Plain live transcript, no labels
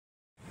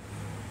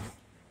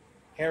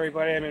Hey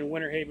everybody, I'm in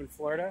Winter Haven,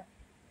 Florida.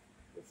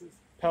 This is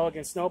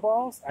Pelican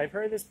SnoBalls. I've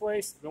heard of this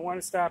place, don't want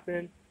to stop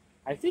in.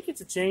 I think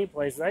it's a chain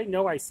place. I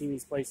know I've seen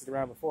these places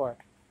around before.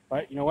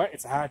 But you know what?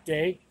 It's a hot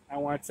day. I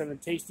want something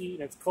tasty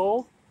that's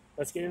cold.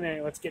 Let's get in there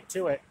and let's get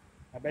to it.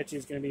 I bet you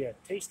it's going to be a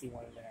tasty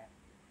one in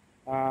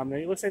there.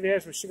 It looks like they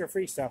have some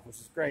sugar-free stuff, which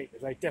is great,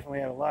 because I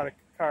definitely had a lot of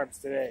carbs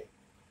today.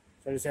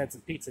 So I just had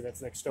some pizza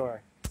that's next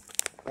door.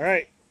 All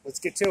right, let's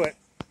get to it.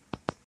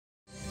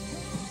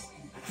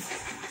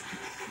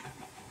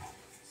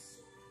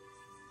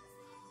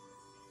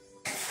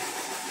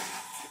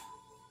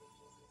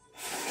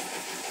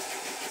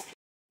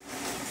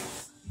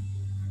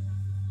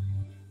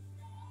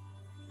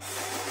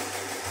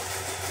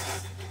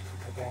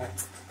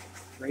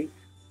 Grape.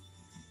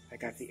 I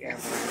got the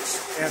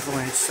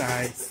avalanche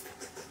size.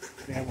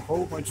 They have a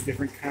whole bunch of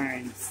different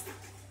kinds.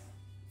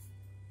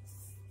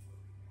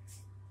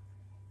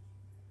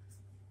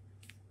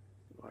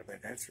 Oh, I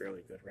bet that's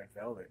really good. Red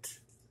velvet,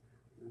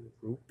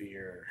 root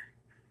beer,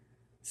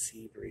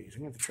 sea breeze.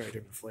 I'm gonna have to try a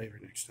different flavor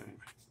next time.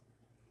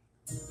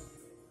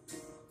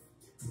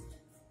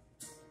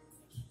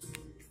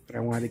 But I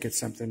wanted to get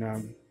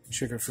something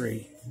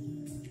sugar-free.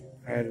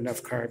 I had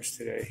enough carbs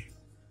today.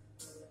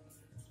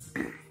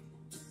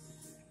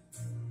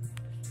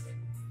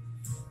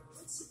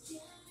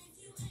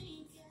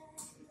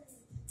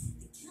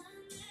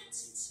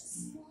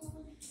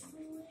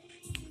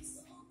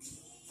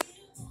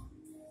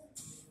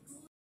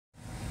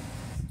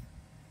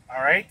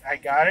 Alright, I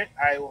got it.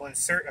 I will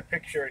insert a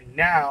picture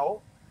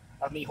now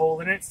of me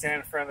holding it,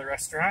 standing in front of the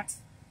restaurant.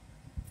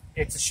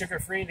 It's a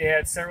sugar-free. They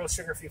had several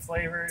sugar-free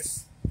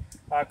flavors.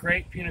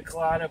 Grape, pina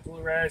colada,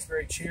 blue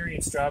raspberry, cherry,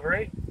 and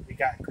strawberry. We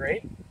got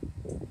grape.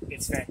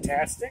 It's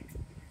fantastic.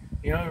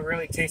 You don't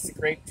really taste the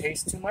grape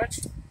taste too much.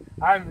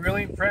 I'm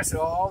really impressed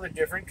with all the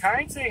different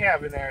kinds they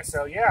have in there.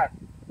 So yeah,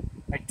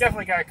 I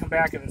definitely got to come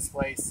back to this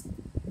place.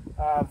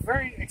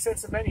 Very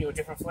extensive menu with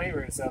different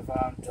flavors of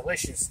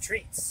delicious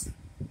treats.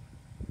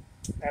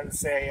 I have to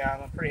say,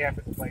 I'm pretty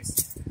happy with the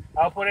place.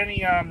 I'll put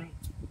any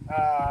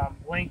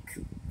link,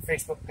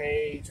 Facebook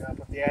page, I'll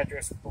put the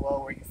address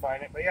below where you can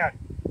find it. But yeah,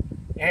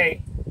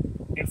 hey,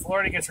 in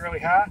Florida it gets really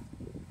hot.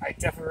 I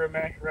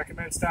definitely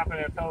recommend stopping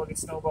at Pelican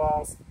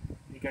SnoBalls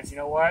because you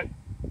know what?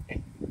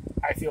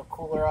 I feel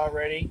cooler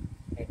already.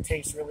 It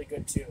tastes really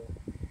good too.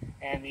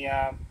 And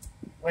the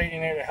lady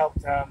in there that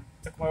helped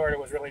took my order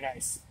was really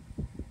nice.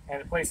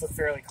 And the place looked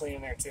fairly clean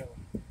in there too.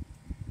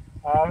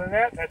 Other than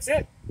that, that's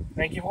it.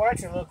 Thank you for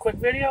watching. A little quick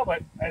video,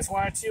 but I just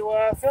wanted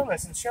to film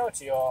this and show it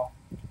to you all.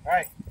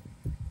 Alright,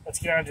 let's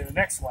get on to the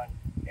next one.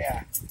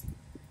 Yeah.